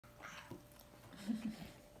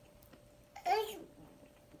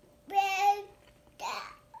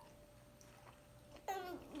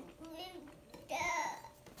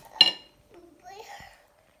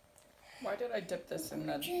about I dip this in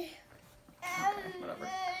red? Okay, whatever.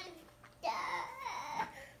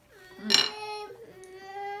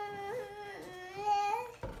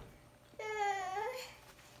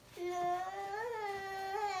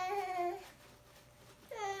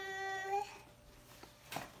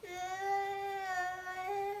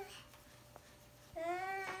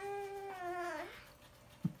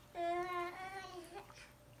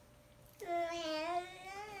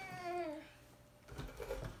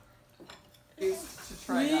 To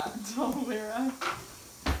try that. Totally right.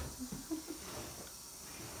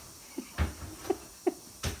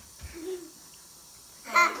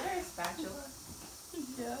 Oh, is there a spatula?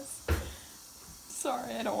 Yes.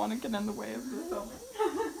 Sorry, I don't want to get in the way of the filming.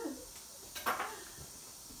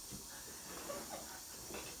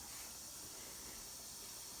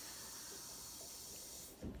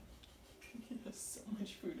 He has so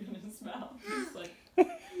much food in his mouth. He's like...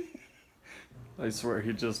 I swear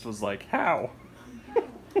he just was like, how?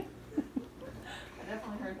 I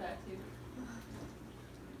definitely heard that too.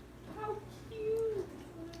 How cute!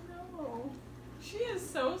 I know. She is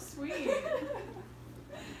so sweet.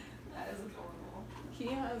 That is adorable. He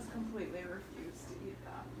has completely refused to eat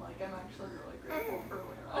that. Like, I'm actually really grateful for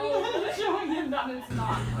when showing him that it's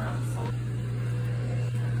not gross.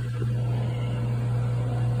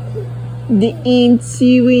 The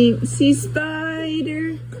incy wincy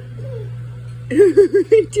spider.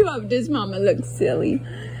 Does Mama look silly?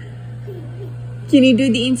 Can you do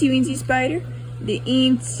the incy wincy spider? The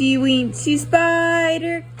incy wincy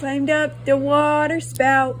spider climbed up the water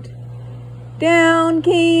spout. Down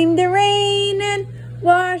came the rain and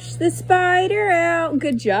washed the spider out.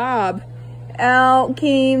 Good job. Out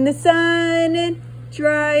came the sun and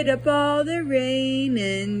dried up all the rain.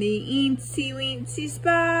 And the incy wincy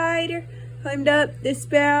spider climbed up the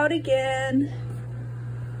spout again.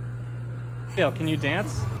 Dale, can you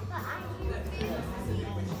dance?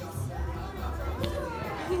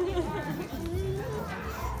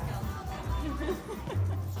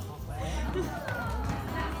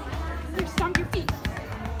 Stomp your feet.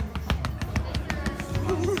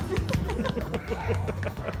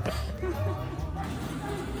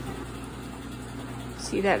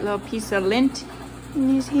 See that little piece of lint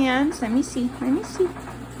in his hands? Let me see. Let me see.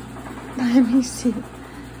 Let me see.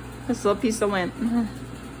 This little piece of lint.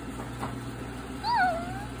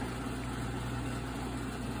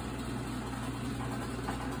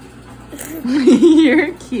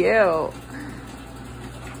 You're cute.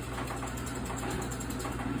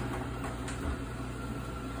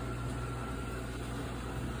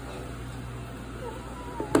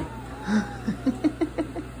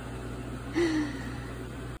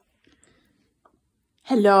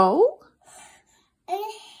 Hello?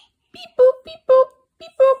 Beep boop, beep boop,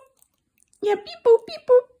 beep boop. Yeah, beep boop, beep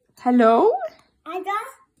boop. Hello?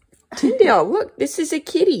 Tyndale, look, this is a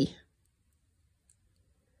kitty.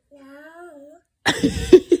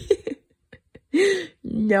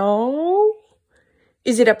 No.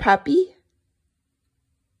 Is it a puppy?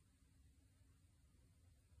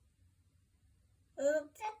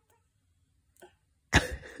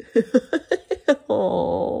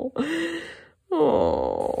 Oh.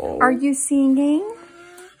 Oh. Are you singing?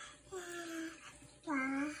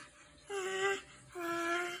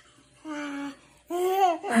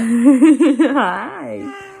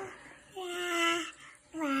 Hi.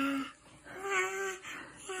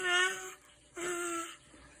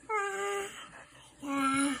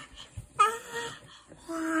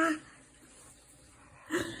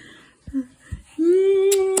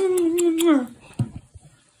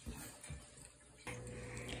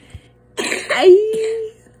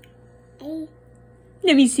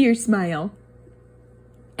 Let me see your smile.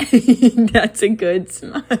 That's a good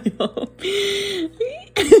smile.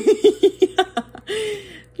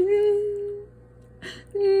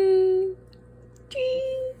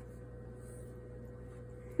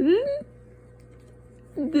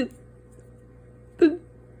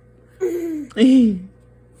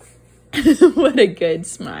 What a good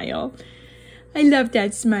smile. I love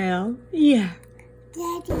that smile. Yeah.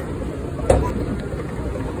 Daddy.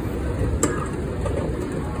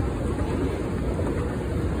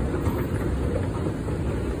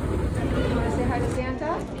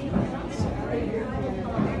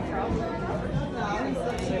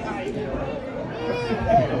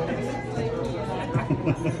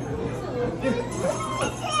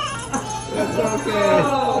 That's okay.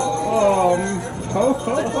 Ho,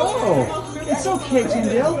 ho, ho. It's okay,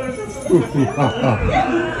 Tyndale.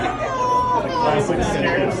 Classic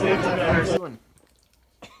scenario saved to better one.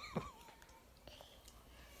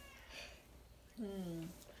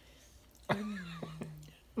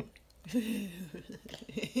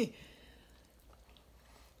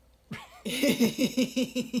 No.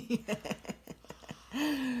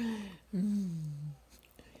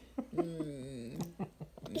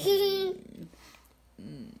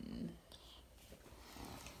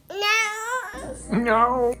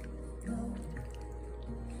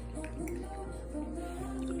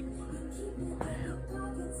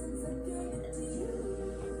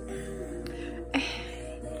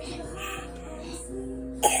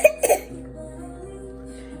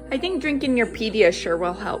 I think drinking your Pediasure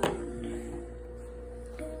will help.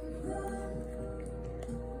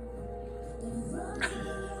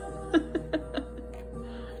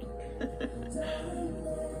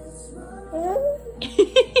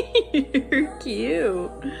 You're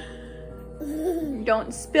cute.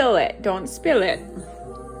 Don't spill it. Don't spill it.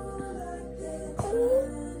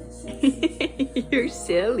 You're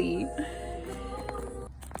silly.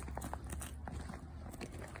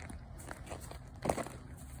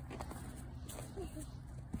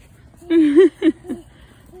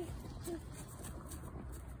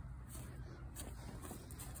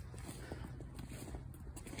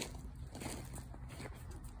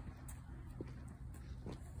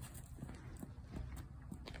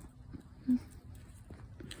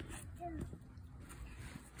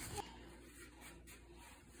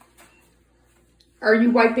 Are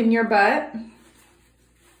you wiping your butt?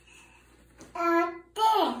 Oh.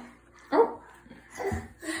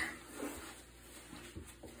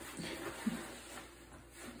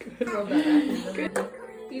 Good. Well done. Good.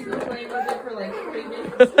 He's been playing with it for like 3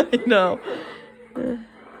 minutes. I know.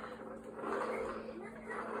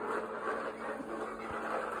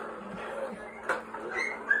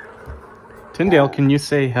 Tyndale, can you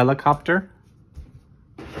say helicopter?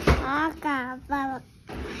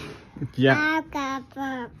 Yeah.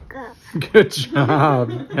 Good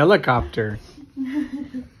job. Helicopter.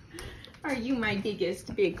 Are you my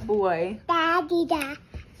biggest big boy?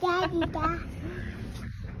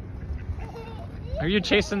 Are you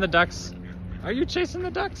chasing the ducks? Are you chasing the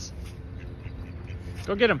ducks?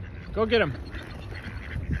 Go get him. Go get him.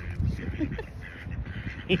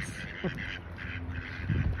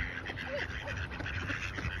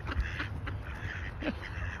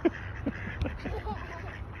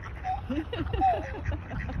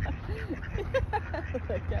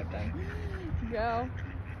 Look at them go.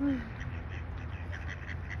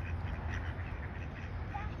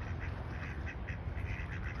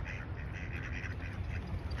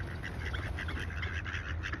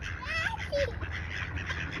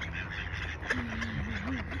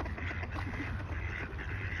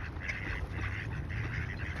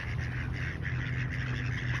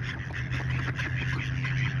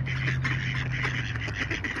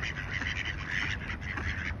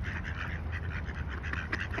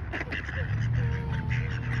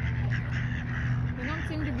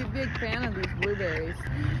 Big fan of these blueberries.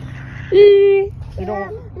 You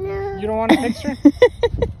don't want a picture?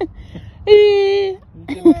 You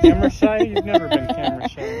getting camera shy? You've never been camera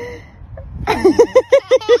shy.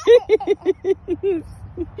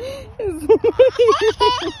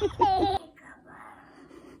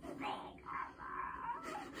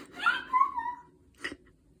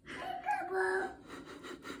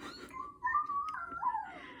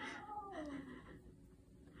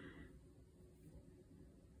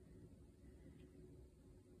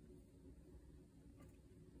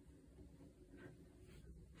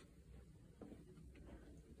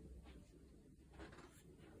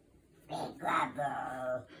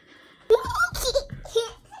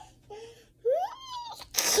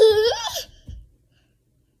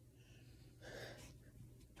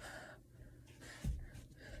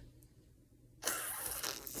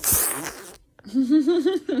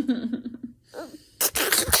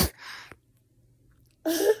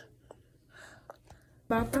 Papa.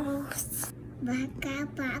 Papa.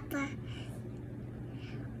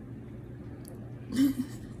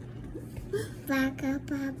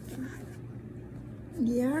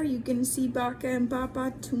 Yeah, are you gonna see Baka and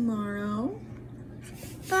Papa tomorrow?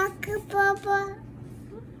 Papa.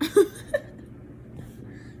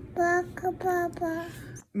 Papa.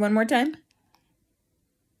 One more time.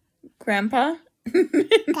 Grandpa?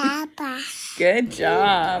 Papa. Good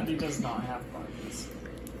job. He does not have buttons.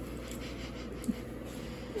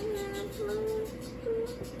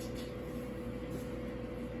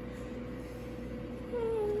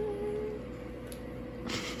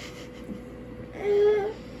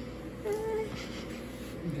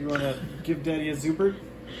 Do you want to give Daddy a Zubert?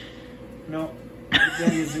 No. Give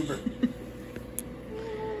Daddy a Zubert.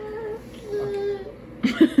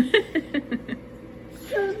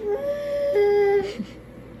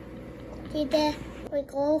 There we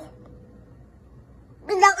go.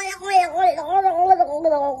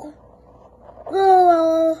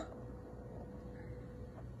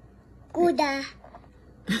 Gouda.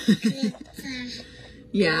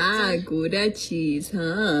 Yeah, Gouda cheese,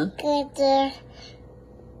 huh? Gouda.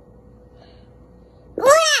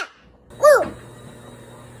 Woo!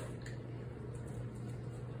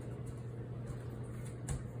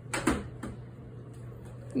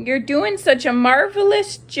 You're doing such a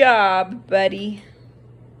marvelous job, buddy.